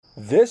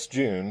This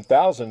June,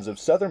 thousands of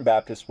Southern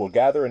Baptists will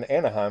gather in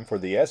Anaheim for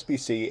the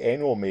SBC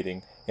annual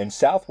meeting, and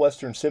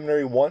Southwestern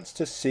Seminary wants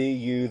to see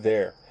you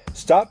there.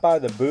 Stop by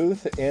the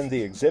booth in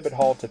the exhibit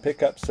hall to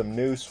pick up some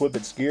new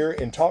Swibbits gear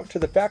and talk to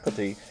the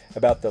faculty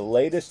about the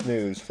latest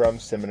news from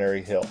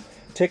Seminary Hill.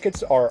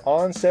 Tickets are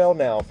on sale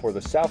now for the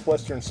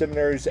Southwestern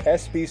Seminary's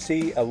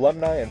SBC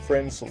Alumni and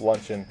Friends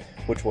Luncheon,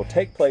 which will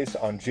take place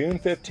on June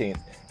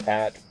 15th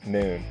at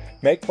noon.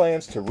 Make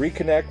plans to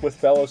reconnect with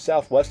fellow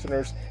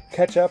Southwesterners,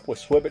 catch up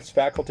with Swibbits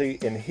faculty,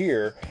 and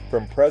hear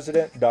from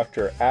President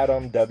Dr.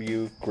 Adam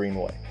W.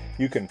 Greenway.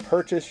 You can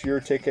purchase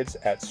your tickets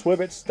at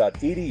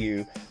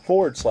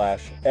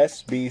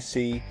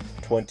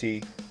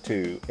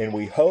swibbits.edu/SBC22, and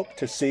we hope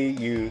to see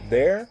you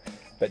there.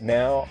 But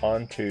now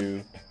on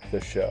to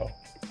the show.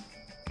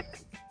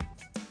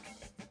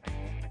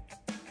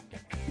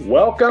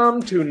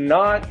 Welcome to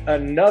Not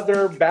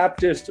Another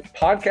Baptist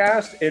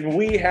Podcast, and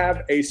we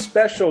have a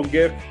special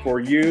gift for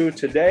you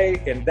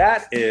today, and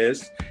that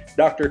is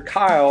Dr.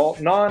 Kyle,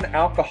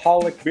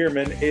 non-alcoholic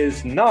beerman,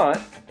 is not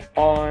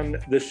on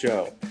the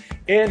show.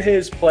 In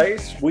his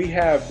place, we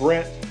have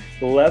Brent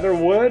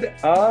Leatherwood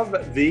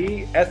of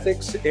the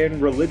Ethics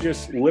and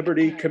Religious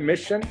Liberty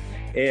Commission,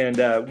 and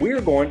we are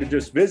going to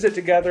just visit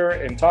together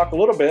and talk a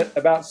little bit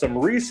about some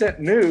recent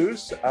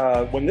news.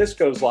 When this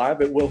goes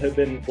live, it will have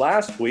been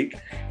last week,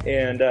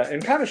 and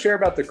kind of share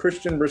about the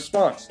Christian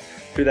response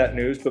to that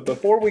news. But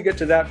before we get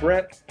to that,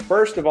 Brent,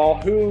 first of all,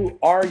 who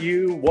are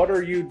you? What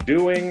are you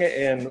doing?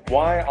 And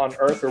why on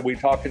earth are we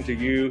talking to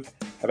you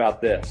about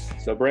this?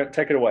 So, Brent,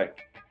 take it away.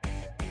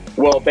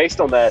 Well,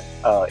 based on that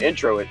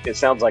intro, it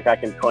sounds like I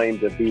can claim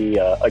to be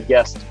a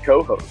guest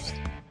co-host.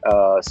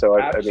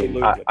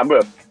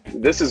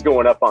 This is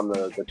going up on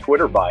the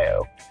Twitter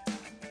bio.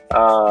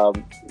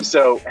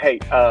 Hey,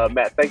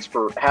 Matt, thanks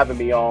for having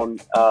me on.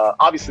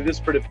 Obviously,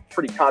 this is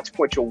pretty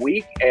consequential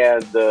week,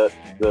 and the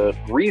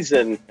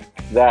reason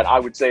that I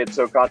would say it's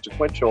so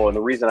consequential, and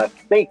the reason I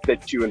think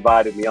that you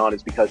invited me on,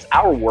 is because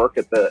our work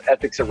at the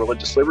Ethics and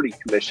Religious Liberty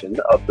Commission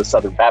of the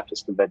Southern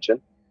Baptist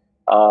Convention,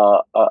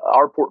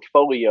 our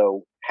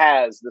portfolio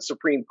has the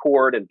Supreme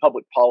Court and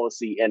public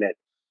policy in it.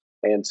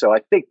 And so I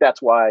think that's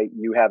why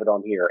you have it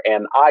on here.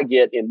 And I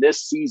get in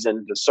this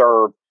season to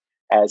serve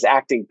as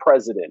acting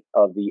president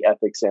of the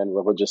Ethics and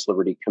Religious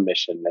Liberty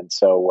Commission. And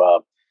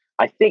so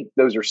I think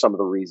those are some of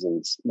the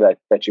reasons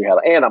that you have.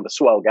 And I'm a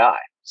swell guy.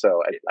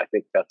 So I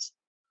think that's.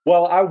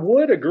 Well, I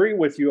would agree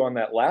with you on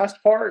that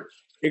last part,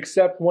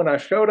 except when I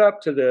showed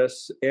up to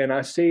this and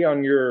I see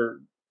on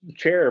your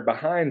chair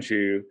behind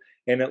you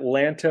an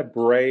Atlanta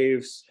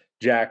Braves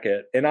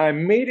jacket, and I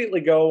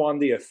immediately go on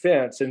the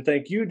offense and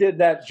think you did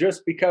that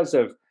just because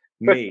of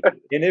me.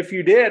 And if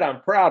you did, I'm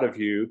proud of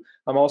you.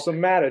 I'm also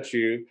mad at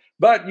you.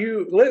 But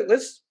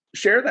let's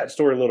share that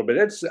story a little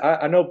bit.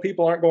 I know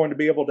people aren't going to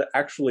be able to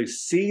actually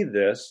see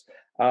this,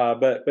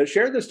 but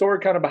share the story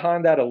kind of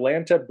behind that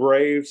Atlanta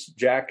Braves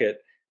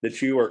jacket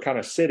that you are kind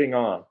of sitting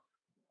on.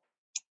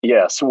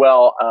 Yes,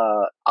 well,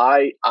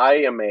 I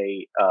am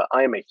a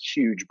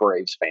huge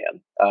Braves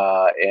fan,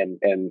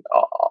 and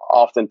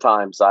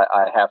oftentimes I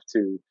have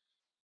to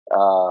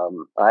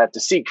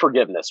seek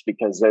forgiveness,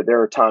 because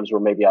there are times where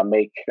maybe I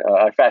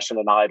fashion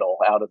an idol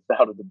out of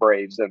the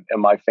Braves and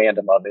my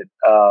fandom of it.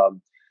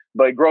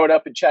 But growing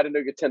up in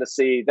Chattanooga,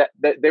 Tennessee, that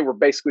they were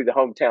basically the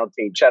hometown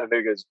team.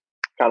 Chattanooga is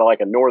kind of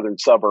like a northern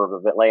suburb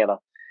of Atlanta,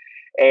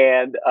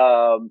 and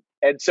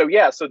so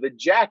the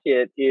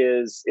jacket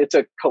it's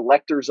a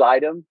collector's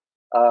item.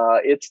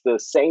 It's the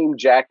same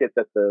jacket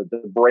that the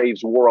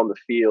Braves wore on the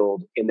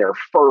field in their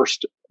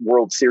first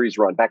World Series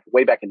run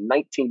way back in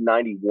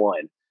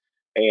 1991.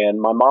 And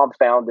my mom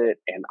found it,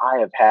 and I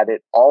have had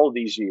it all of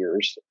these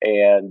years.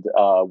 And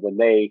when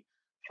they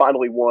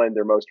finally won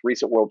their most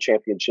recent World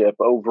Championship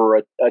over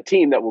a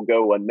team that will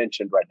go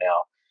unmentioned right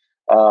now,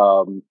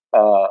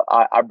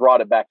 I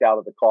brought it back out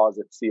of the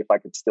closet to see if I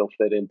could still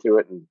fit into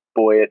it. And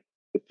boy, it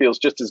feels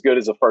just as good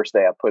as the first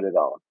day I put it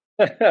on.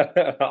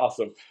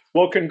 Awesome.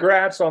 Well,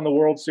 congrats on the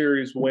World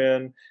Series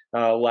win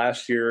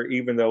last year,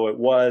 even though it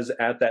was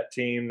at that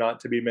team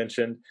not to be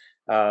mentioned,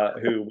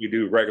 who we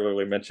do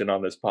regularly mention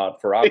on this pod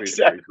for obvious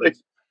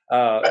reasons.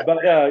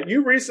 But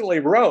you recently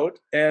wrote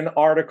an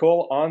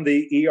article on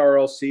the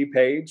ERLC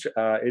page.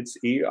 It's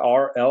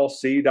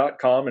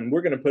ERLC.com, and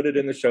we're going to put it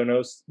in the show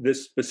notes,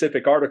 this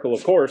specific article,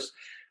 of course.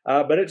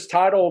 But it's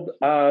titled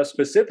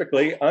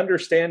specifically,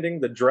 Understanding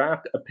the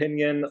Draft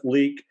Opinion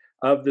Leak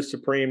of the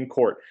Supreme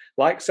Court.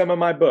 Like some of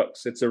my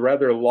books, it's a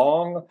rather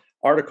long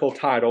article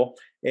title,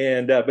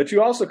 and but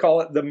you also call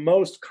it the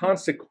most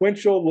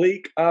consequential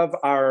leak of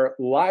our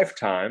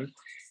lifetime,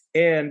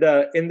 and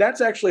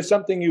that's actually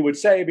something you would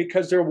say,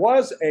 because there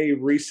was a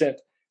recent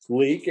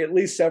leak, at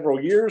least several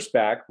years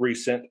back,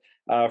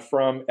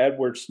 from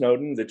Edward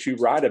Snowden that you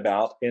write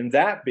about, and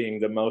that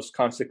being the most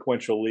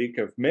consequential leak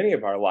of many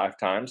of our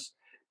lifetimes.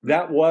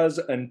 That was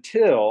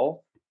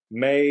until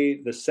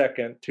May the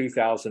 2nd,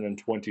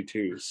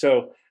 2022.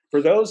 So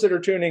For those that are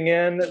tuning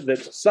in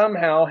that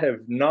somehow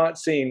have not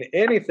seen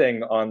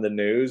anything on the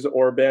news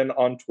or been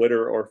on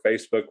Twitter or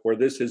Facebook where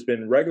this has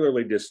been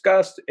regularly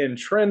discussed and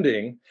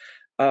trending,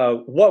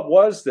 what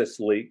was this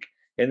leak?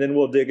 And then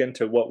we'll dig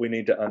into what we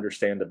need to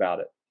understand about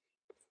it.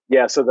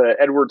 Yeah, so the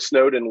Edward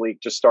Snowden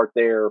leak, just start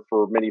there.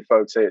 For many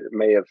folks, it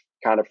may have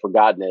kind of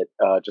forgotten it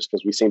just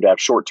because we seem to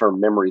have short-term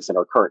memories in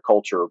our current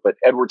culture. But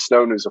Edward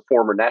Snowden, who's a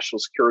former National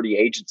Security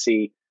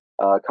Agency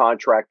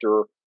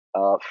contractor,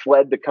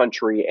 fled the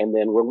country and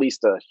then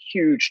released a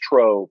huge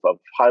trove of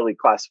highly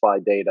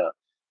classified data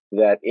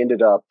that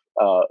ended up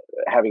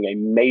having a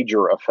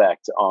major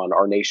effect on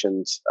our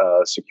nation's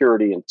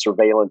security and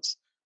surveillance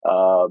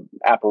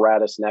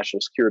apparatus, national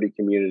security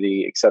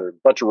community, et cetera. A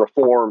bunch of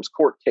reforms,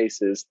 court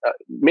cases.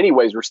 Many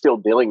ways, we're still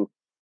dealing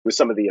with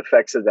some of the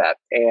effects of that.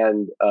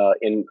 And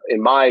in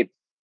my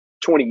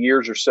 20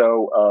 years or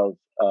so of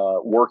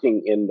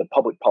working in the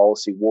public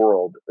policy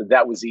world,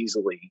 that was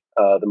easily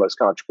the most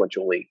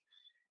consequential leak.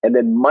 And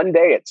then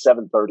Monday at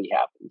 7:30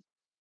 happened,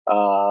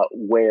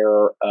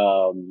 where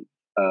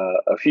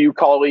a few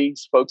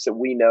colleagues, folks that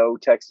we know,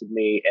 texted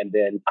me, and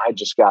then I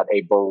just got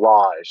a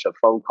barrage of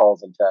phone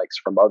calls and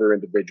texts from other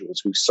individuals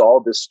who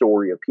saw this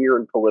story appear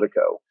in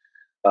Politico,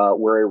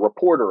 where a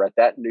reporter at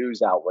that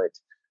news outlet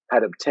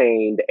had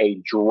obtained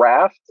a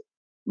draft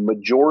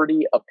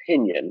majority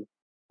opinion,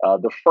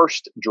 the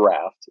first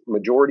draft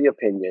majority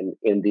opinion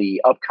in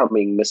the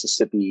upcoming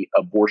Mississippi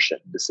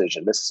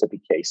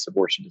case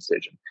abortion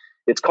decision.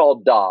 It's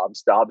called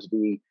Dobbs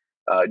v.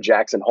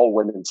 Jackson Hole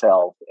Women's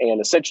Health.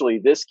 And essentially,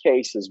 this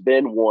case has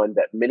been one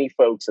that many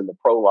folks in the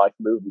pro-life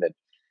movement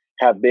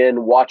have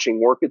been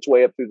watching work its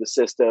way up through the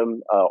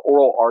system.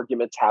 Oral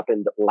arguments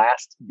happened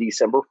last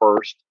December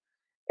 1st,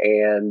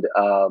 and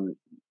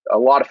a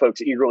lot of folks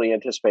eagerly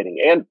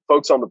anticipating, and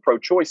folks on the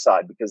pro-choice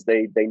side, because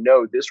they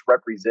know this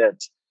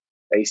represents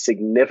a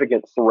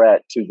significant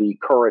threat to the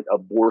current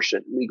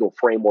abortion legal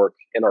framework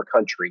in our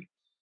country.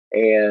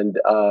 And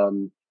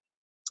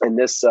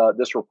this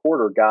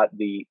reporter got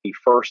the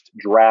first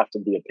draft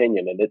of the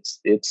opinion, and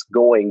it's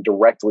going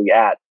directly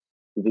at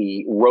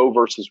the Roe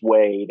versus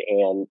Wade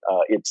and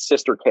its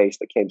sister case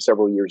that came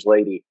several years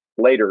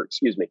later.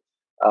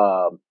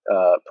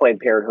 Planned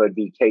Parenthood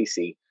v.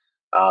 Casey.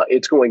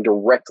 It's going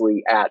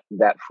directly at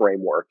that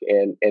framework,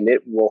 and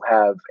it will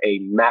have a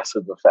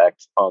massive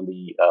effect on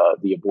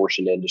the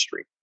abortion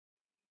industry.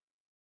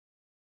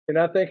 And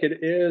I think it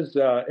is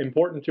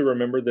important to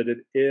remember that it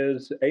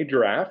is a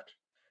draft.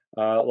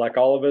 Like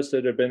all of us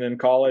that have been in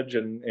college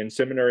and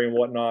seminary and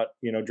whatnot,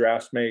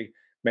 drafts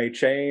may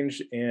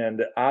change,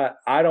 and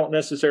I don't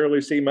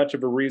necessarily see much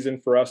of a reason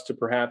for us to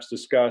perhaps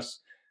discuss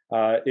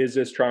is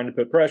this trying to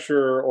put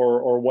pressure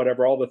or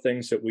whatever, all the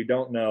things that we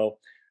don't know.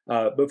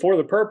 But for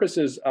the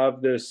purposes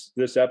of this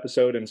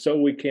episode, and so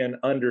we can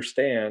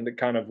understand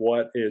kind of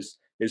what is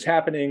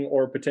happening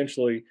or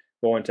potentially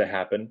going to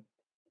happen,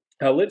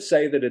 let's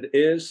say that it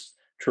is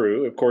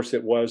true. Of course,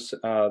 it was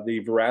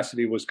the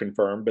veracity was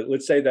confirmed, but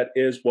let's say that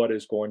is what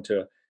is going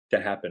to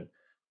happen.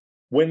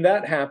 When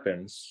that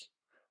happens,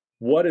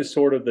 what is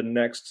sort of the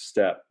next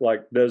step?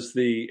 Like, does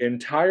the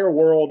entire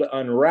world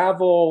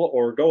unravel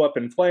or go up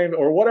in flames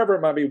or whatever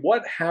it might be?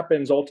 What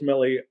happens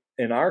ultimately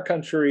in our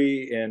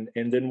country? And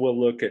then we'll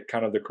look at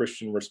kind of the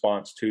Christian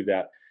response to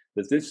that.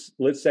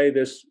 Let's say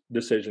this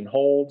decision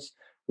holds.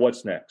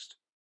 What's next?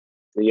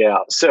 Yeah.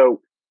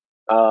 So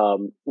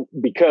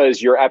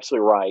because you're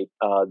absolutely right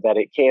that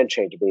it can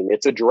change. I mean,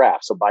 it's a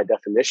draft, so by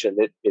definition,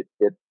 it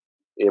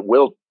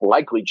will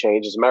likely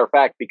change. As a matter of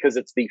fact, because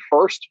it's the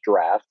first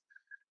draft,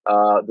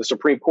 the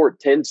Supreme Court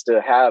tends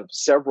to have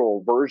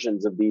several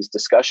versions of these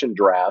discussion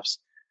drafts,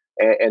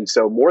 and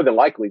so more than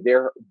likely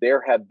there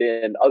have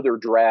been other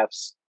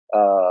drafts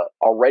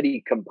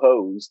already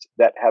composed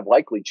that have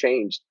likely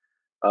changed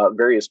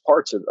various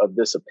parts of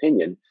this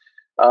opinion.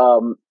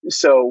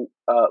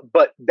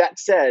 But that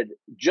said,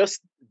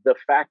 just the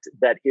fact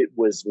that it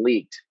was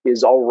leaked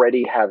is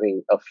already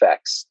having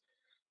effects.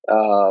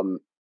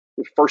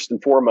 First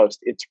and foremost,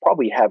 it's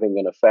probably having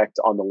an effect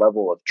on the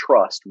level of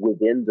trust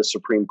within the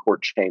Supreme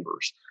Court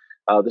chambers.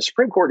 The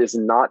Supreme Court is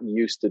not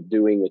used to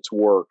doing its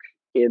work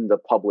in the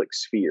public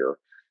sphere.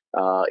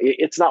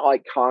 It's not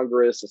like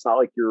Congress. It's not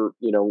like your,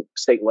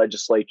 state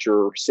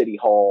legislature, city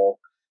hall.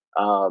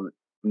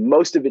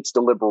 Most of its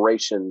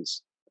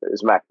deliberations,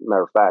 as a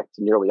matter of fact,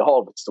 nearly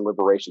all of its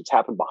deliberations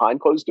happen behind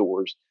closed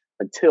doors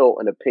until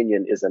an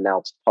opinion is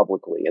announced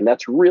publicly. And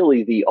that's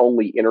really the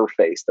only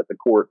interface that the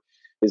court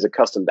is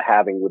accustomed to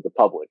having with the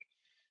public.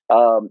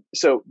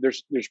 So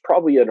there's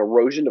probably an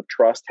erosion of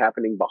trust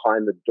happening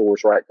behind the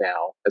doors right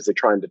now as they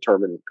try and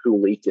determine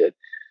who leaked it.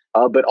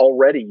 But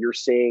already you're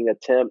seeing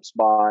attempts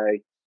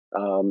by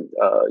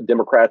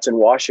Democrats in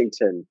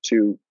Washington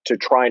to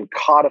try and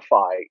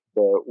codify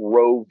the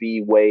Roe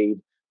v.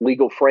 Wade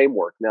legal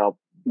framework. Now,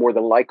 more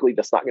than likely,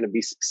 that's not going to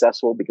be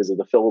successful because of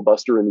the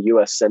filibuster in the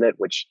U.S. Senate,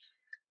 which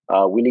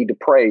we need to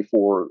pray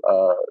for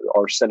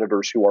our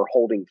senators who are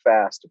holding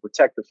fast to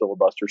protect the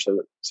filibuster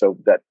so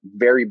that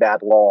very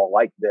bad law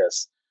like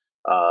this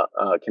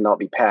cannot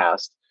be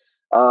passed.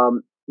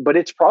 But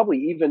it's probably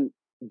even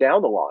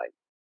down the line,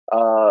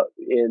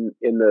 in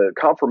the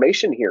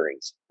confirmation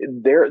hearings,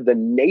 the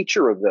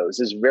nature of those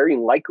is very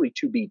likely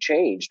to be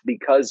changed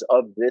because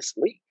of this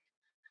leak.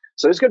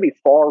 So there's going to be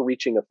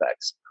far-reaching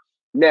effects.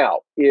 Now,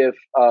 if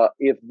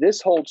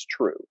this holds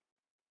true,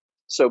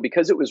 so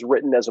because it was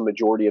written as a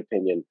majority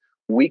opinion,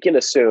 we can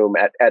assume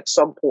at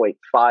some point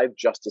 5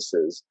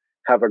 justices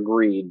have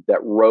agreed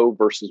that Roe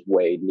versus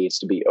Wade needs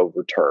to be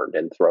overturned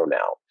and thrown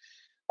out.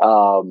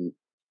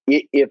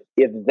 If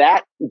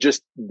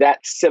that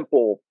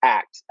simple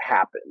act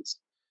happens,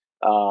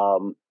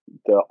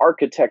 the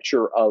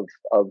architecture of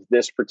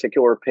this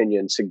particular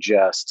opinion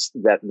suggests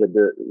that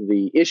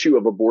the issue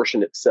of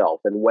abortion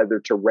itself and whether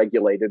to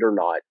regulate it or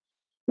not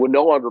will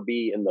no longer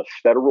be in the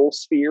federal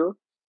sphere,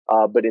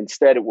 but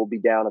instead it will be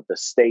down at the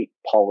state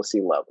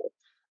policy level.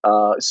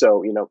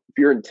 So, if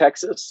you're in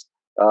Texas,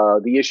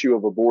 the issue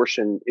of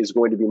abortion is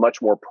going to be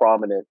much more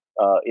prominent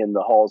in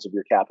the halls of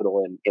your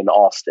capital in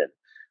Austin.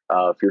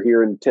 If you're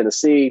here in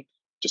Tennessee,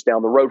 just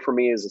down the road from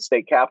me is the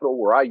state capitol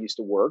where I used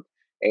to work,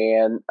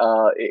 and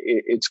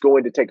it's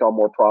going to take on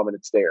more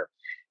prominence there.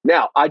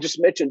 Now, I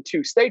just mentioned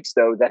 2 states,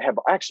 though, that have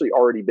actually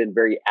already been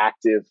very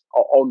active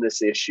on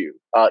this issue,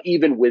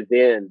 even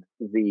within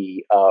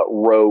the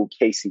Roe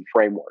Casey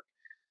framework.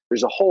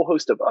 There's a whole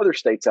host of other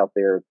states out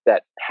there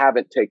that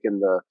haven't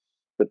taken the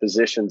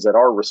positions that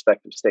our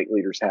respective state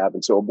leaders have.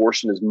 And so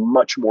abortion is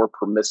much more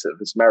permissive.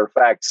 As a matter of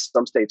fact,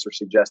 some states are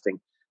suggesting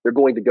they're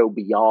going to go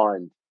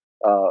beyond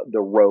the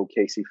Roe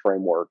Casey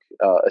framework,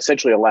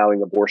 essentially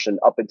allowing abortion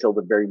up until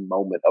the very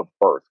moment of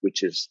birth,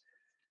 which is,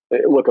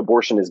 look,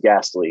 abortion is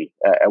ghastly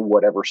at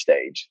whatever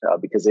stage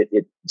because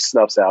it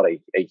snuffs out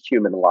a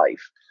human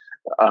life.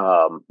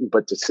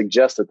 But to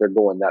suggest that they're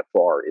going that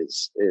far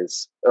is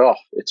it's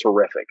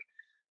horrific.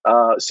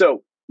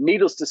 So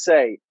needless to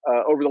say,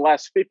 over the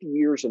last 50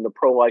 years in the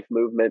pro-life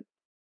movement,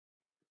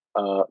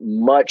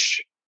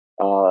 much,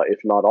 if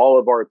not all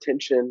of our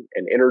attention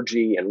and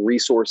energy and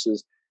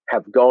resources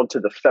have gone to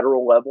the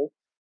federal level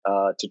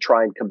to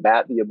try and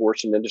combat the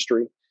abortion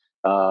industry.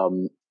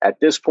 At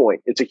this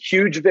point, it's a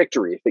huge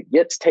victory. If it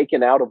gets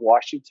taken out of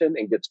Washington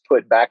and gets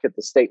put back at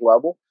the state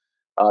level,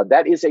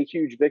 that is a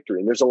huge victory.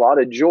 And there's a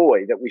lot of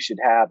joy that we should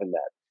have in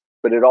that.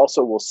 But it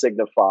also will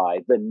signify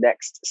the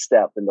next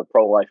step in the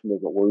pro-life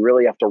movement. We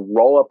really have to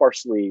roll up our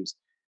sleeves.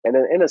 And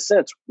in a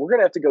sense, we're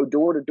going to have to go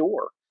door to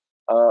door,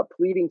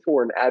 pleading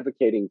for and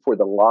advocating for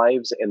the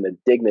lives and the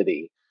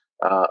dignity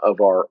of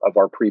our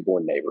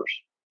preborn neighbors.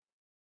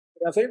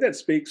 I think that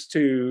speaks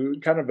to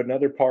kind of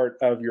another part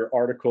of your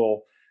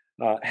article,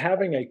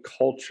 having a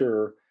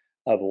culture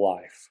of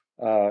life.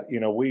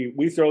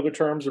 We throw the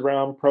terms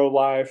around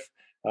pro-life,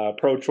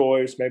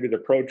 pro-choice. Maybe the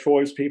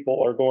pro-choice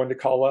people are going to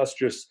call us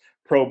just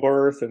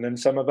pro-birth, and then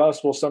some of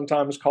us will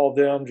sometimes call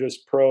them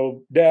just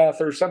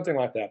pro-death or something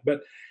like that.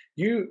 But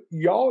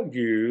y'all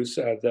use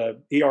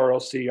the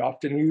ERLC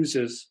often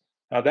uses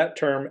that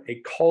term,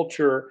 a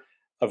culture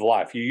of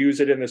life. You use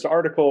it in this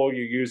article,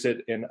 you use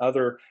it in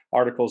other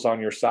articles on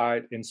your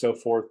site, and so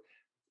forth.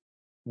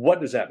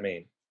 What does that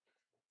mean?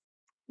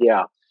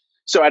 Yeah.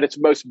 So at its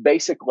most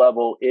basic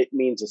level, it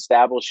means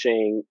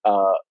establishing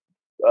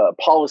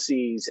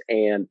policies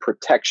and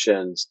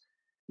protections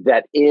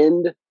that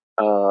end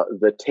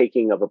the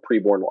taking of a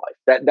preborn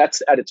life.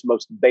 That's at its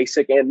most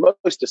basic and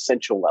most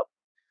essential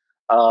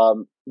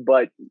level.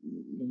 But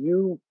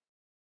you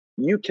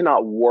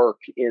cannot work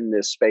in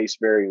this space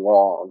very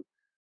long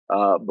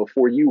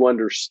before you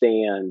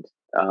understand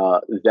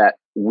that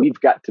we've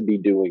got to be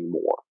doing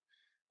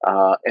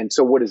more. And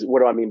so what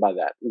do I mean by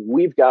that?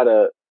 We've got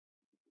to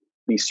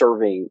be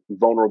serving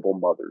vulnerable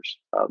mothers,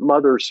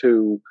 mothers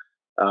who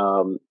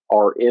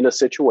are in a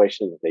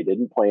situation that they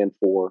didn't plan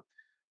for,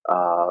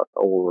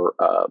 or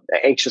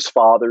anxious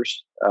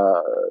fathers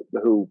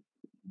who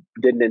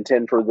didn't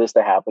intend for this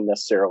to happen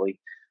necessarily,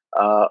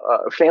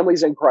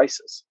 families in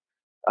crisis.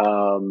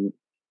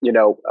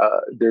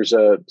 There's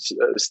a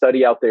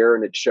study out there,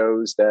 and it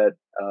shows that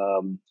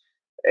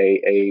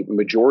a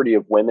majority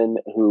of women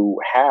who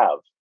have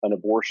an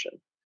abortion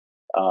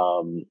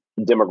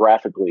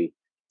demographically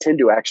tend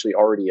to actually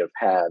already have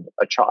had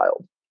a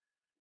child.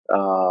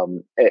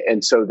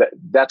 And so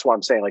that's why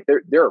I'm saying, like,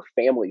 there are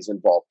families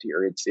involved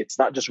here. It's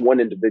not just one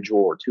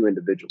individual or 2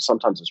 individuals.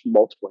 Sometimes it's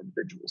multiple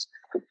individuals.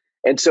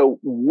 And so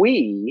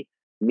we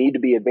need to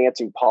be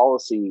advancing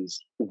policies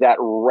that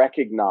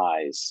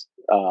recognize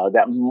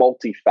that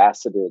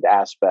multifaceted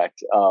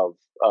aspect of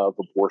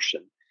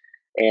abortion.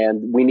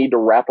 And we need to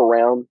wrap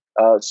around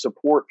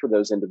support for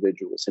those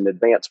individuals and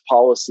advance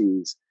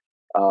policies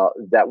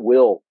that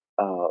will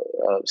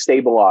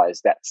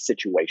stabilize that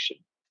situation.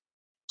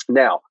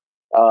 Now,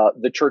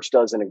 the church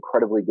does an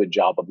incredibly good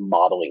job of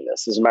modeling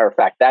this. As a matter of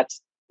fact,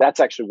 that's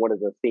actually one of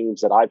the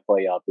themes that I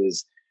play up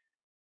is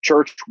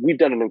church. We've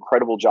done an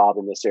incredible job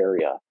in this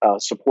area,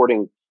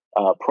 supporting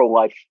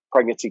pro-life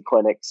pregnancy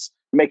clinics,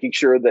 making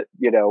sure that,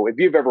 if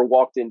you've ever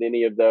walked into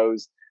any of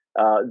those,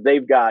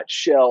 they've got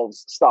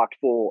shelves stocked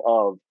full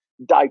of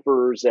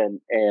diapers and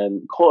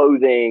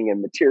clothing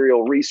and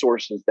material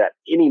resources that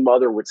any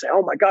mother would say,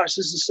 oh my gosh,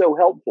 this is so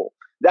helpful.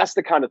 That's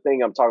the kind of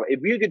thing I'm talking about. If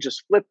you could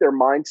just flip their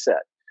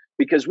mindset,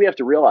 because we have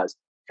to realize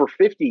for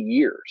 50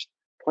 years,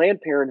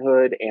 Planned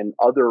Parenthood and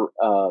other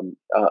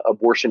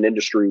abortion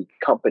industry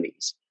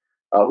companies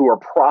who are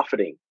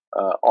profiting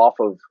off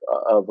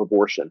of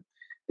abortion,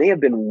 they have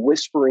been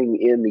whispering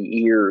in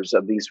the ears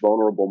of these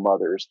vulnerable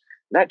mothers,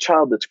 that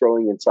child that's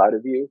growing inside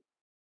of you,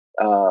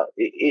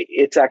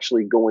 it's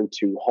actually going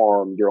to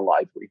harm your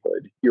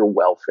livelihood, your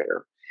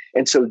welfare.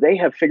 And so they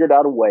have figured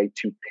out a way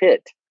to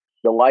pit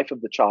the life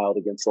of the child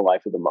against the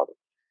life of the mother.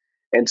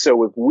 And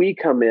so if we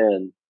come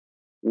in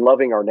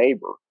loving our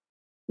neighbor,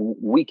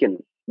 we can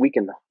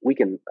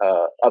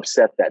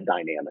upset that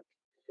dynamic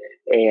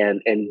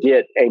and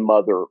get a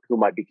mother who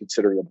might be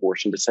considering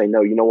abortion to say,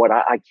 no, you know what,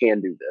 I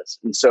can do this.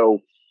 And so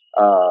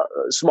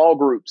small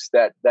groups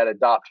that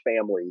adopt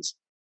families,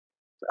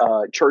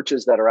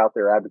 churches that are out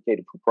there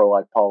advocating for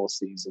pro-life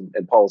policies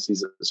and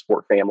policies that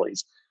support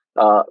families,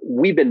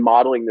 we've been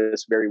modeling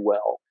this very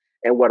well.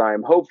 And what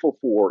I'm hopeful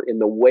for in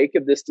the wake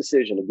of this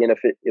decision, again,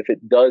 if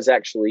it does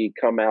actually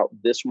come out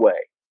this way,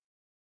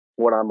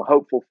 what I'm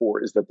hopeful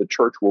for is that the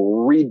church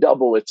will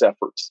redouble its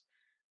efforts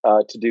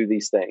to do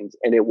these things,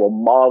 and it will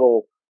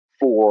model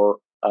for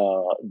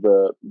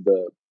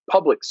the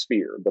public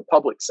sphere, the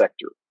public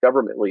sector,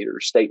 government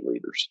leaders, state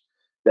leaders,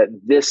 that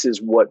this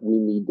is what we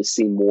need to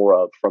see more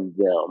of from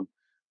them,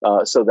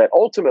 so that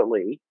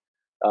ultimately,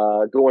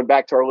 going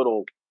back to our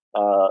little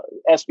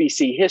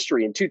SBC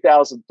history, in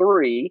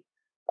 2003,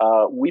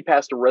 we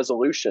passed a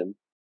resolution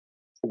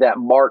that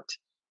marked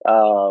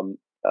 30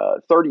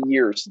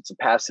 years since the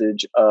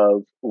passage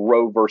of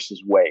Roe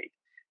versus Wade.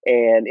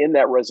 And in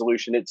that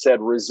resolution, it said,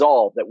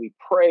 resolve that we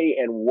pray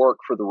and work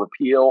for the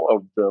repeal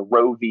of the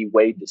Roe v.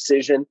 Wade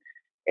decision,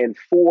 and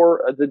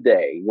for the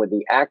day when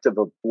the act of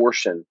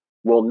abortion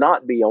will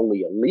not be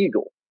only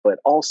illegal, but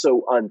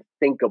also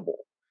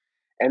unthinkable.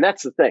 And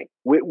that's the thing.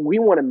 We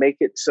want to make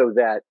it so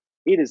that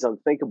it is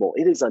unthinkable.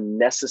 It is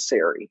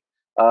unnecessary.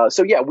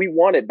 So yeah, we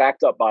want it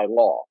backed up by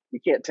law. You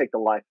can't take the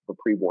life of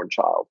a preborn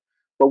child.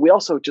 But we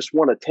also just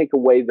want to take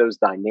away those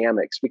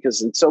dynamics,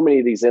 because in so many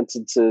of these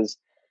instances,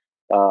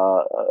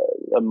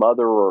 a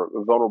mother or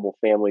a vulnerable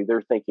family,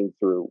 they're thinking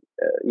through,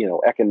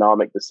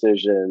 economic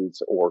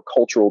decisions or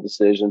cultural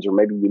decisions, or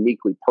maybe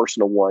uniquely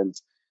personal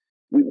ones.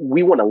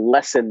 We want to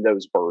lessen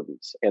those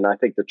burdens. And I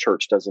think the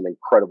church does an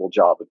incredible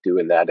job of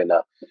doing that in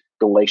a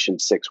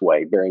Galatians 6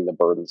 way, bearing the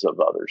burdens of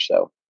others.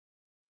 So,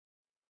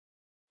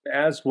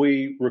 as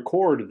we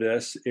record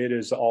this, it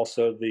is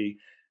also the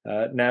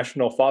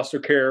National Foster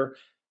Care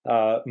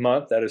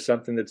Month. That is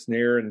something that's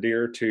near and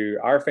dear to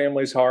our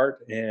family's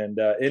heart and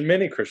in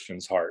many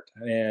Christians' heart.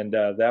 And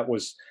that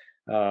was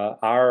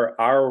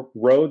our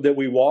road that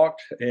we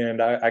walked.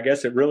 And I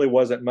guess it really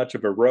wasn't much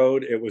of a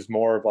road. It was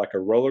more of like a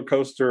roller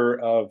coaster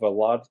of a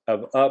lot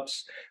of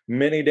ups,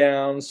 many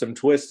downs, some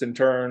twists and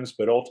turns,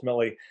 but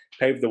ultimately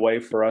paved the way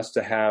for us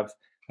to have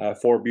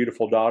 4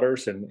 beautiful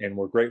daughters. And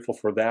we're grateful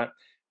for that.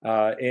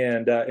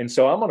 And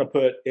so I'm going to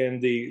put in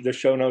the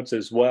show notes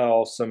as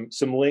well some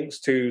links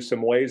to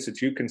some ways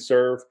that you can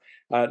serve,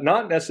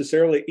 not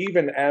necessarily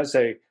even as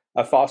a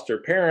foster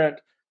parent,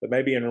 but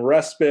maybe in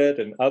respite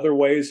and other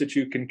ways that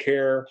you can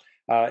care,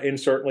 and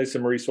certainly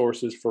some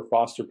resources for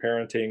foster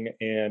parenting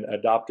and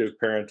adoptive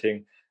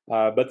parenting.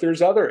 But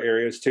there's other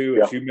areas too,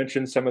 as you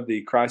mentioned, some of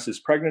the crisis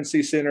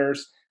pregnancy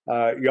centers,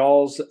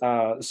 y'all's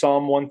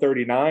Psalm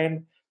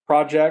 139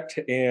 project.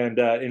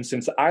 And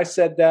since I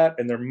said that,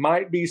 and there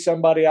might be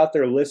somebody out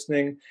there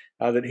listening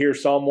that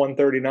hears Psalm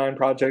 139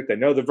 project, they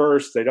know the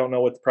verse, they don't know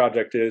what the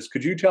project is.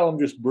 Could you tell them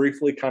just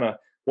briefly kind of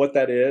what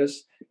that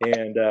is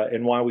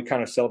and why we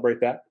kind of celebrate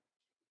that?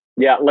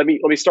 Yeah, let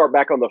me start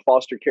back on the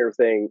foster care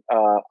thing.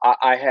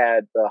 I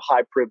had the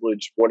high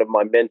privilege. One of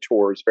my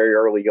mentors very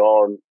early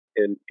on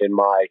in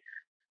my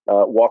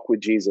walk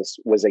with Jesus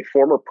was a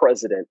former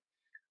president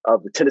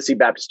of the Tennessee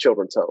Baptist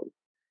Children's Home.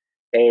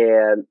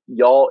 And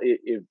y'all,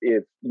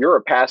 if you're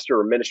a pastor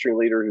or ministry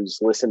leader who's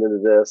listening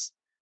to this,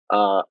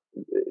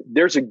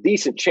 there's a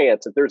decent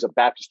chance that there's a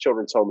Baptist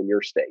Children's Home in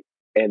your state,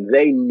 and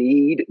they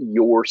need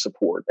your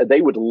support.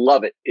 They would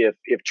love it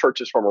if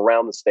churches from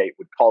around the state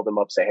would call them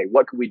up, say, hey,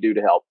 what can we do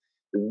to help?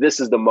 This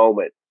is the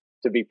moment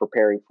to be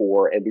preparing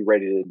for and be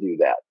ready to do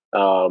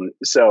that.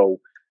 So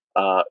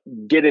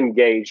get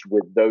engaged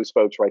with those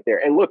folks right there.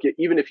 And look,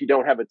 even if you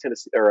don't have a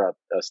Tennessee or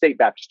a state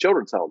Baptist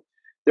Children's Home,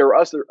 there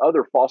are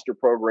other foster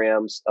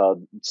programs.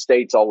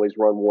 States always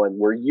run one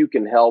where you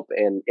can help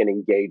and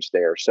engage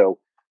there. So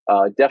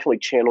definitely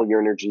channel your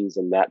energies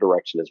in that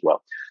direction as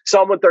well.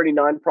 Psalm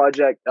 139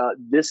 project.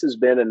 This has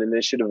been an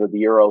initiative of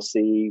the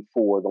ERLC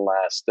for the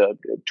last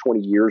 20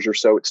 years or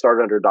so. It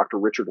started under Dr.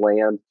 Richard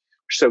Land.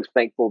 We're so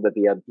thankful that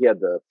he had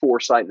the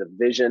foresight and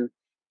the vision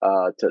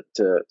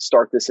to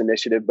start this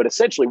initiative. But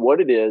essentially what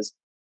it is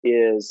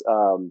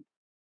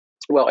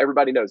well,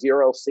 everybody knows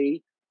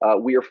ERLC.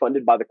 We are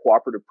funded by the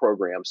cooperative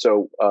program.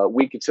 So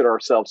we consider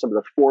ourselves some of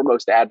the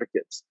foremost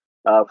advocates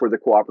for the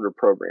cooperative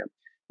program.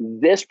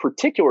 This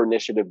particular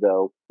initiative,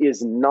 though,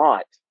 is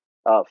not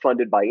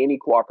funded by any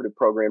cooperative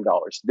program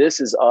dollars. This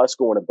is us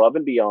going above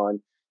and beyond,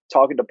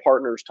 talking to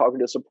partners, talking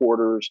to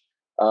supporters,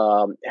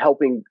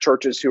 helping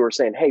churches who are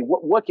saying, hey,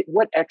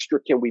 what extra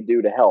can we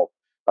do to help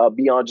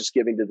beyond just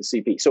giving to the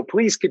CP? So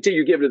please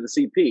continue giving to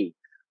the CP.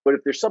 But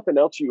if there's something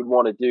else you would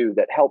want to do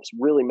that helps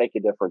really make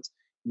a difference,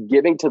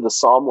 giving to the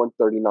Psalm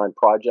 139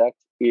 Project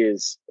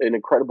is an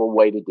incredible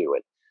way to do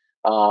it.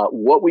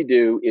 What we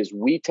do is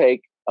we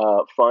take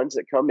funds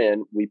that come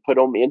in, we put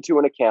them into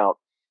an account,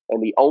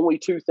 and the only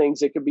two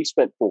things it can be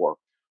spent for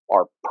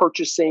are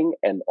purchasing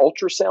an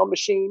ultrasound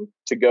machine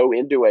to go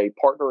into a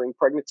partnering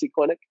pregnancy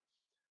clinic,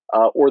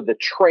 or the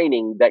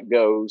training that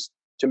goes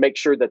to make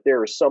sure that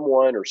there is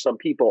someone or some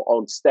people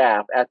on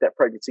staff at that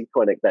pregnancy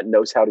clinic that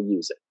knows how to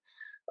use it.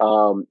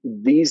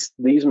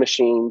 These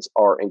machines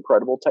are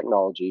incredible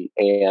technology,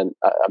 and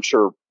I'm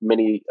sure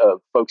many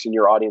folks in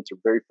your audience are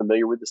very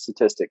familiar with the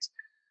statistics.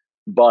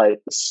 But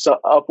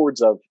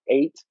upwards of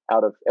 8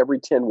 out of every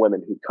 10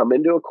 women who come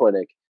into a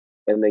clinic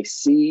and they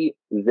see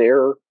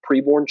their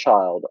preborn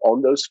child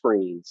on those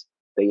screens,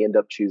 they end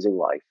up choosing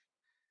life.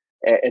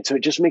 And so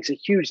it just makes a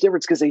huge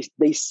difference because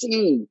they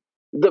see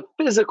the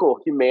physical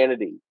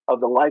humanity of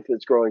the life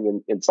that's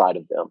growing inside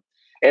of them.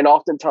 And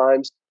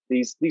oftentimes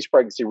these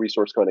pregnancy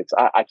resource clinics,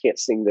 I can't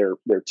sing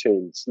their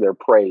tunes, their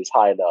praise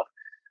high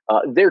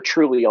enough. They're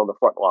truly on the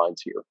front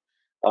lines here.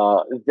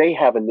 They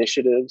have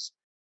initiatives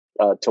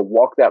to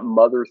walk that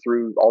mother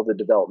through all the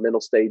developmental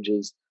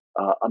stages.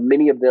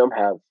 Many of them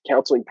have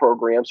counseling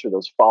programs for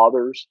those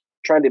fathers,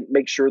 trying to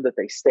make sure that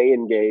they stay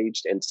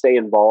engaged and stay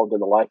involved in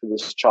the life of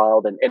this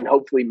child. And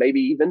hopefully maybe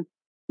even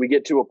we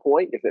get to a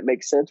point, if it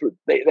makes sense, where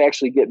they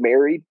actually get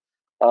married.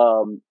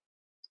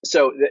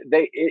 So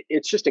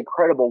it's just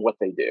incredible what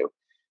they do.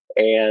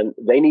 And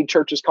they need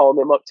churches calling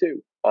them up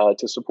too,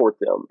 to support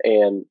them.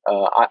 And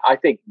I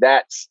think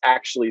that's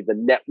actually the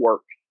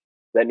network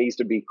that needs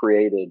to be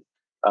created,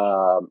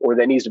 or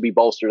that needs to be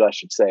bolstered, I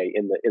should say,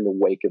 in the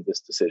wake of this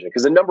decision.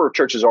 Because a number of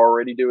churches are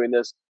already doing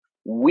this.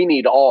 We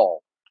need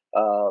all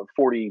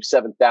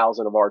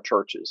 47,000 of our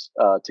churches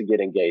to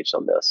get engaged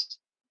on this.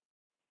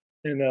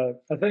 And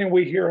a thing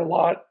we hear a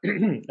lot,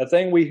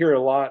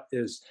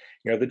 is,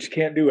 that you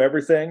can't do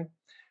everything,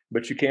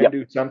 but you can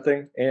do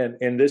something.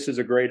 And this is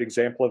a great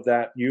example of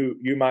that.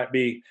 You might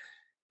be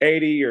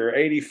 80 or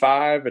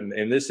 85,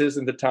 and this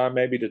isn't the time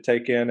maybe to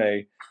take in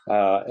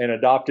an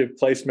adoptive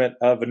placement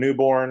of a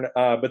newborn,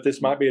 but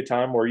this might be a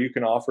time where you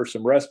can offer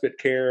some respite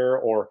care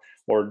or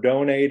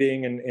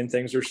donating and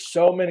things. There's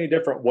so many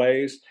different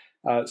ways.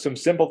 Some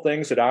simple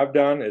things that I've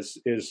done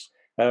is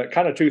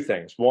kind of two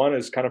things. One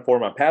is kind of for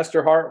my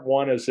pastor heart.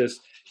 One is this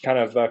kind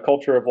of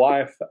culture of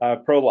life,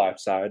 pro-life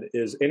side.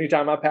 Is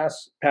anytime I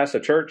pass a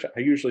church,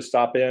 I usually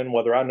stop in,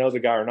 whether I know the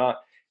guy or not,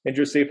 and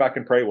just see if I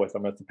can pray with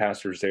him if the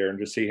pastor's there and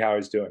just see how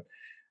he's doing.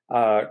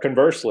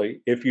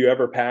 Conversely, if you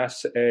ever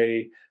pass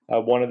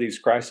one of these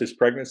crisis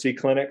pregnancy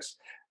clinics,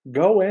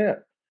 go in.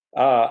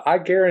 I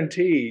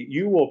guarantee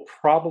you will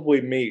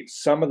probably meet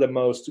some of the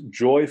most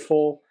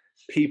joyful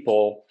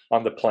people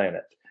on the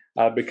planet,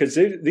 because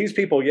these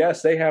people,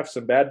 yes, they have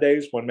some bad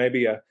days when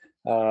maybe a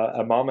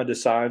mama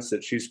decides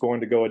that she's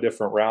going to go a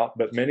different route,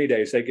 but many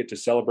days they get to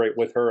celebrate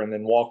with her and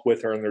then walk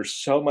with her, and there's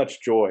so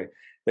much joy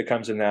that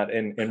comes in that.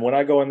 And when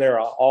I go in there,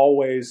 I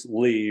always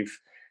leave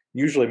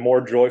usually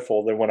more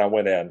joyful than when I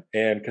went in.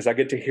 And because I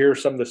get to hear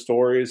some of the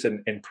stories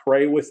and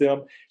pray with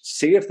them,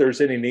 see if there's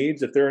any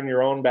needs, if they're in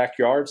your own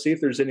backyard, see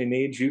if there's any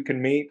needs you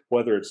can meet,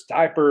 whether it's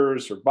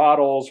diapers or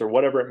bottles or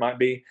whatever it might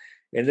be.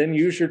 And then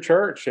use your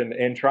church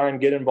and try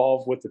and get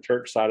involved with the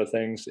church side of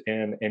things,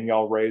 and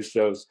y'all raise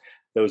those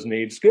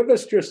needs. Give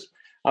us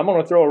I'm going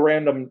to throw a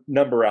random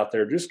number out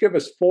there. Just give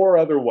us 4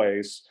 other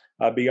ways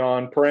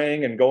beyond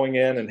praying and going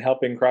in and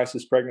helping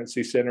crisis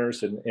pregnancy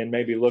centers and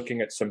maybe looking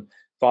at some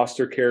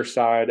foster care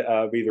side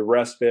of either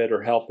respite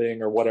or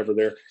helping or whatever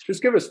there.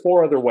 Just give us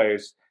 4 other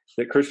ways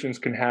that Christians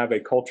can have a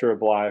culture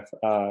of life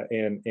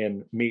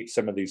and meet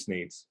some of these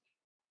needs.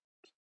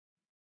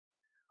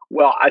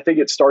 Well, I think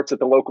it starts at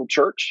the local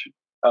church.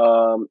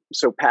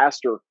 So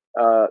pastor,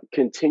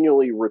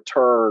 continually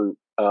return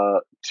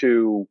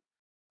to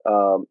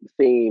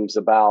themes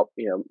about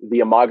the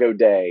Imago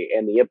Dei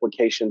and the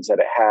implications that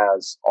it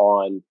has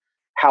on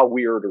how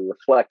we are to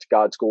reflect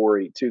God's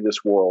glory to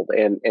this world,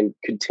 and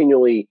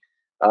continually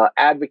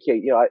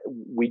advocate.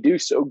 We do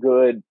so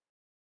good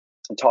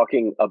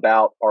talking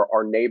about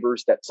our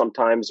neighbors that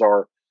sometimes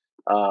are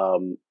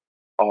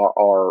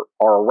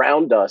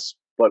around us,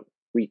 but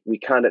we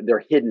kind of,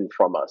 they're hidden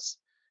from us.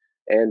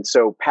 And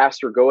so,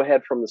 pastor, go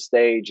ahead from the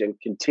stage and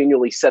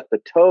continually set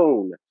the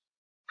tone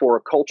for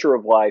a culture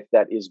of life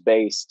that is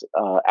based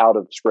out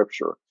of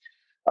Scripture.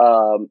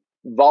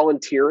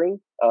 Volunteering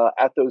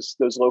at those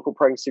local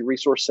pregnancy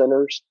resource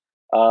centers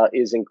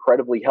is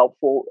incredibly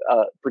helpful,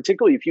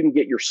 particularly if you can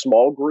get your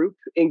small group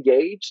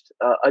engaged.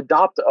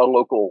 Adopt a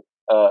local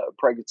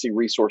pregnancy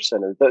resource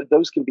center.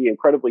 Those can be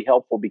incredibly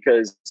helpful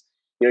because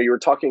you were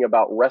talking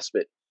about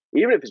respite.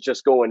 Even if it's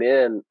just going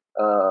in,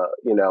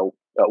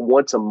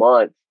 once a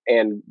month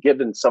and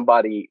giving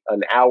somebody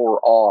an hour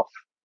off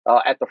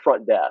at the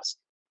front desk.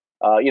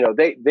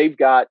 They've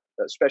got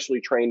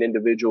specially trained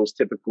individuals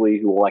typically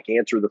who will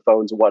answer the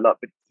phones and whatnot.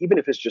 But even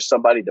if it's just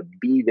somebody to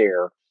be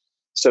there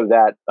so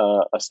that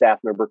a staff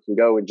member can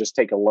go and just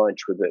take a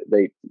lunch where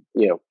they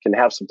can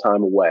have some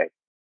time away.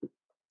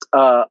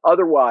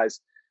 Otherwise,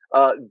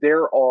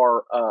 there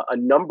are a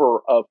number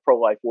of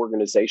pro-life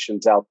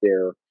organizations out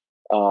there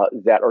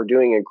that are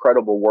doing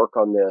incredible work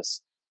on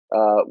this,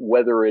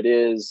 whether it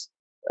is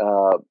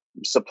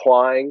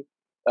supplying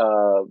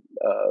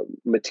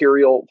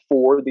material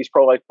for these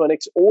pro-life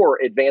clinics or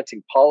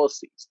advancing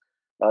policies.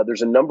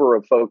 There's a number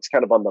of folks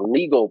kind of on the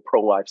legal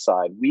pro-life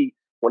side.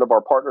 One of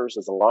our partners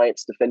is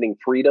Alliance Defending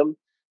Freedom.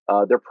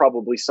 They're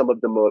probably some of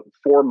the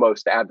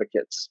foremost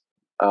advocates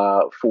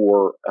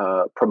for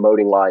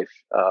promoting life.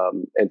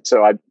 And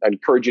so I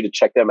encourage you to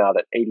check them out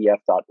at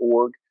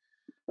adf.org.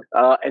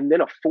 And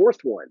then a fourth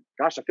one,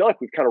 gosh, I feel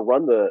like we've kind of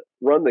run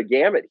the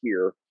gamut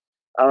here.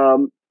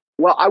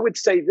 Well, I would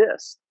say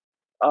this,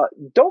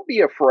 don't be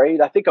afraid.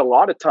 I think a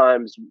lot of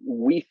times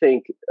we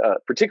think,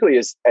 particularly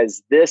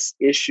as this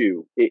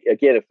issue,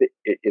 again,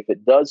 if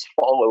it does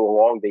follow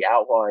along the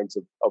outlines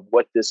of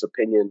what this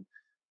opinion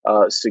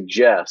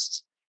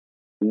suggests,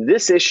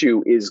 this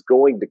issue is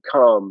going to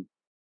come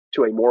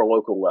to a more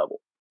local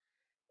level.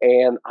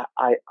 And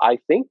I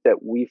think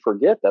that we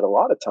forget that a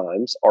lot of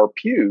times our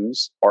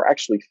pews are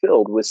actually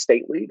filled with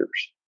state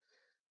leaders.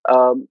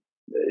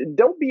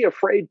 Don't be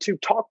afraid to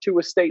talk to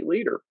a state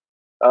leader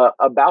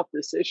about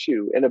this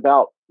issue and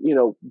about,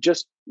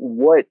 just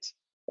what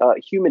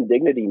human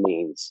dignity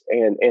means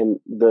and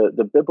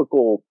the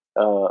biblical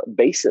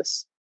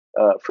basis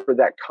for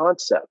that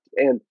concept.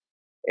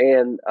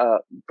 And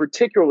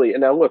particularly,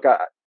 and now look,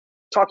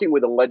 talking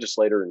with a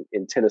legislator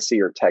in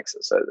Tennessee or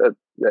Texas,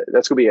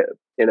 that's going to be,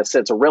 in a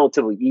sense, a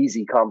relatively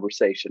easy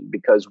conversation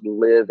because we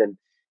live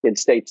in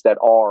states that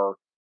are,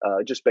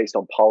 just based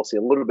on policy,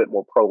 a little bit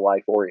more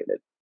pro-life oriented.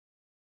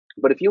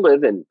 But if you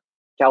live in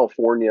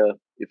California,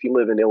 if you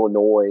live in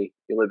Illinois,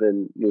 you live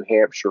in New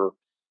Hampshire,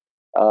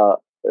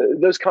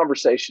 those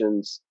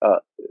conversations,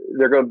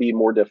 they're going to be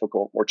more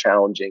difficult, more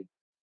challenging.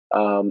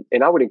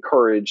 And I would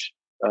encourage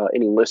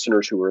any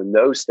listeners who are in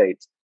those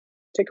states,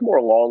 take a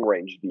more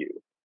long-range view.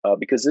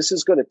 Because this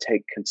is going to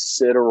take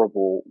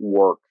considerable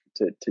work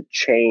to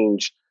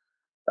change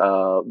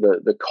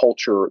the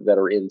culture that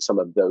are in some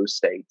of those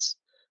states.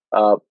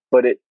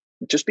 But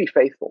just be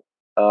faithful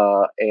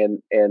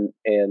and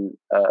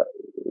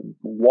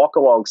walk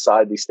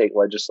alongside these state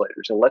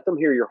legislators and let them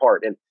hear your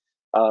heart.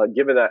 And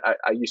given that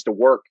I used to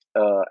work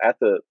at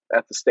the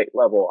state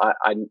level,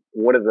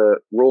 one of the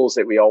rules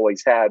that we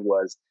always had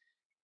was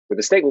if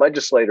the state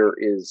legislator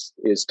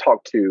is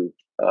talked to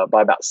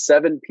by about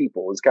 7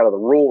 people, is kind of the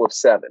rule of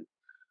 7.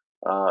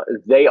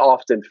 They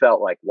often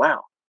felt like,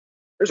 wow,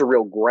 there's a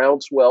real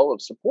groundswell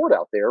of support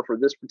out there for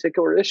this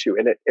particular issue.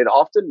 And it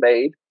often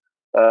made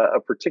a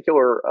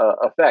particular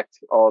effect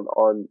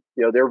on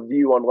their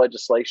view on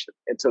legislation.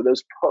 And so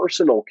those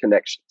personal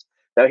connections.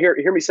 Now,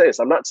 hear me say this.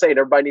 I'm not saying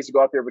everybody needs to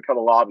go out there and become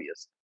a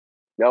lobbyist.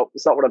 No,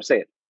 that's not what I'm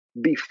saying.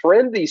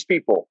 Befriend these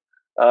people.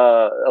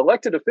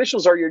 Elected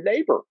officials are your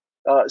neighbor.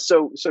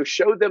 So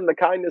show them the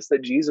kindness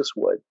that Jesus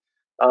would.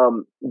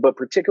 But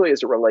particularly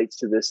as it relates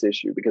to this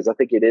issue, because I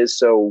think it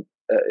is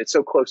it's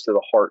so close to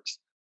the hearts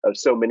of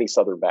so many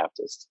Southern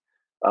Baptists.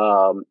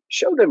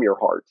 Show them your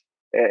heart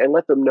and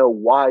let them know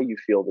why you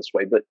feel this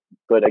way.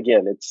 But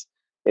again, it's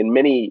in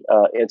many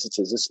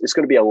instances, it's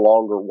going to be a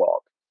longer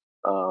walk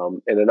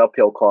and an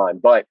uphill climb.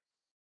 But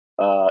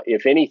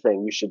if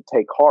anything, you should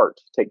take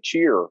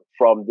cheer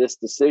from this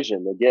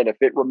decision. Again, if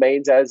it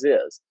remains as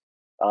is,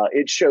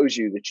 it shows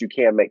you that you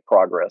can make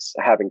progress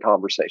having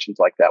conversations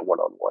like that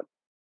one-on-one.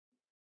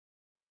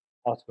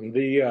 Awesome.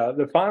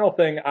 The final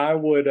thing I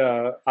would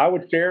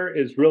share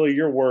is really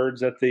your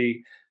words at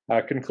the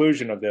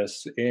conclusion of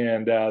this,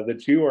 and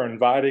that you are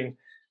inviting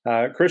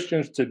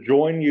Christians to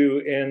join you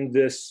in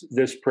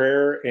this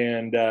prayer,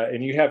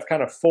 and you have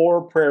kind of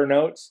 4 prayer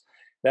notes.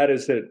 That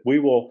is that we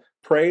will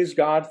praise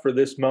God for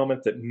this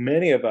moment that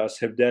many of us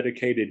have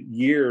dedicated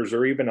years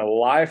or even a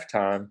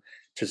lifetime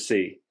to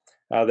see.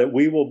 That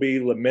we will be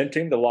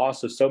lamenting the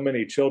loss of so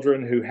many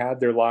children who had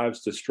their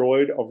lives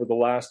destroyed over the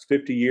last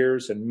 50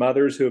 years and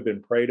mothers who have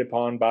been preyed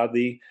upon by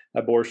the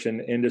abortion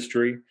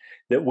industry.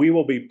 That we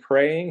will be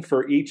praying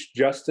for each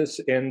justice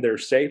in their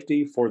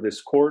safety, for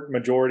this court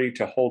majority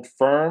to hold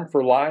firm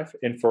for life,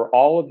 and for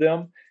all of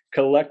them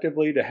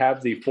collectively to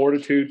have the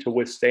fortitude to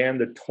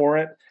withstand the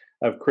torrent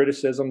of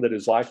criticism that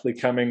is likely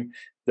coming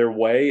their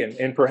way.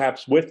 And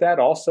perhaps with that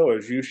also,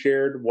 as you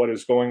shared, what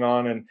is going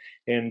on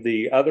in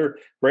the other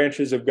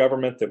branches of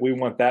government, that we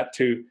want that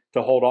to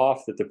hold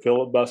off, that the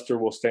filibuster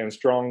will stand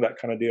strong, that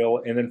kind of deal.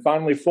 And then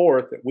finally,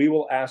 4th, that we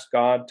will ask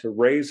God to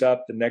raise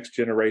up the next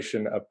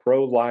generation of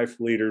pro-life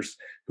leaders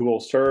who will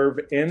serve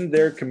in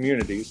their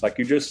communities, like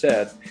you just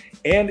said,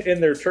 and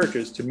in their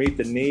churches to meet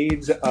the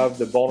needs of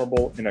the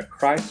vulnerable in a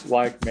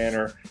Christ-like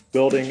manner,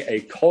 building a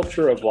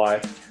culture of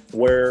life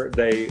where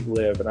they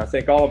live. And I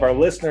think all of our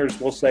listeners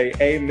will say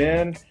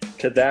amen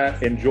to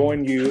that and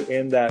join you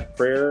in that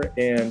prayer.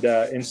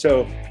 And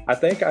so I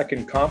think I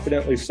can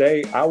confidently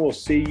say I will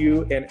see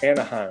you in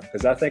Anaheim,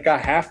 because I think I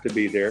have to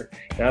be there,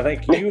 and I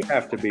think you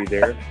have to be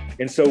there.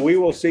 And so we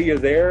will see you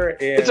there.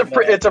 And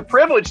it's a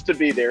privilege to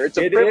be there. It's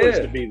a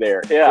privilege to be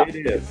there. Yeah, it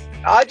is.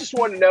 I just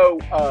want to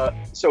know.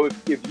 So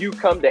if you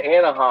come to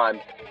Anaheim,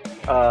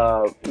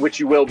 which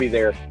you will be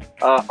there,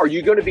 are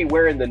you going to be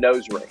wearing the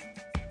nose ring?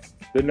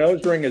 The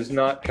nose ring is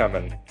not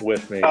coming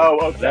with me. Oh,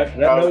 okay. That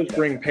nose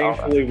ring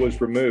painfully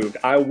was removed.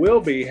 I will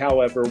be,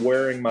 however,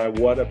 wearing my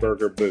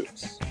Whataburger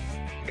boots.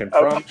 I can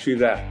promise you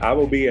that. I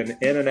will be an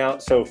in and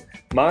out. So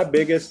my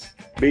biggest,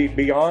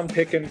 beyond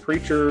picking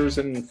preachers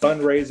and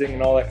fundraising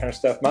and all that kind of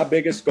stuff, my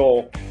biggest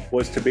goal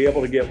was to be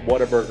able to get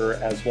Whataburger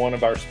as one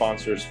of our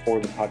sponsors for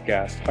the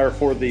podcast, or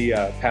for the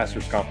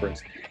Pastors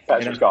Conference.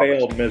 And I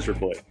failed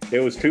miserably. It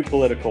was too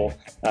political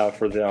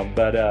for them.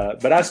 But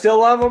I still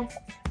love them.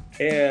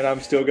 And I'm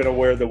still going to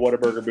wear the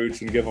Whataburger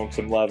boots and give them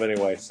some love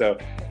anyway. So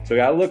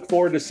I look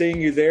forward to seeing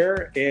you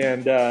there.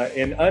 And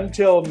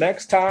until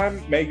next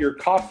time, may your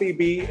coffee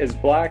be as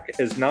black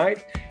as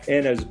night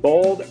and as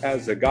bold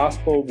as the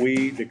gospel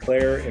we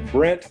declare. And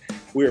Brent,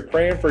 we are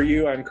praying for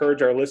you. I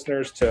encourage our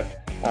listeners to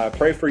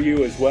pray for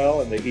you as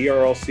well and the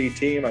ERLC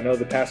team. I know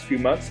the past few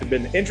months have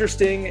been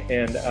interesting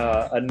and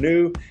a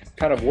new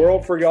kind of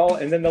world for y'all.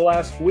 And then the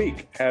last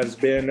week has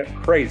been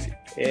crazy.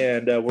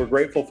 And we're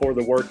grateful for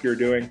the work you're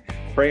doing,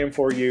 praying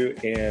for you,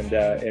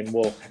 and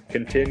we'll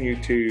continue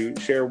to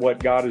share what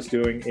God is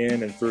doing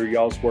in and through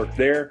y'all's work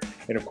there,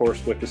 and of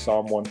course with the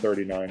Psalm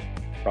 139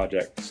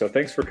 project. So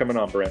thanks for coming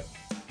on, Brent.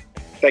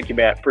 Thank you,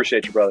 Matt.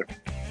 Appreciate you, brother.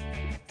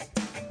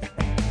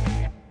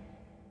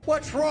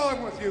 What's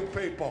wrong with you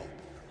people?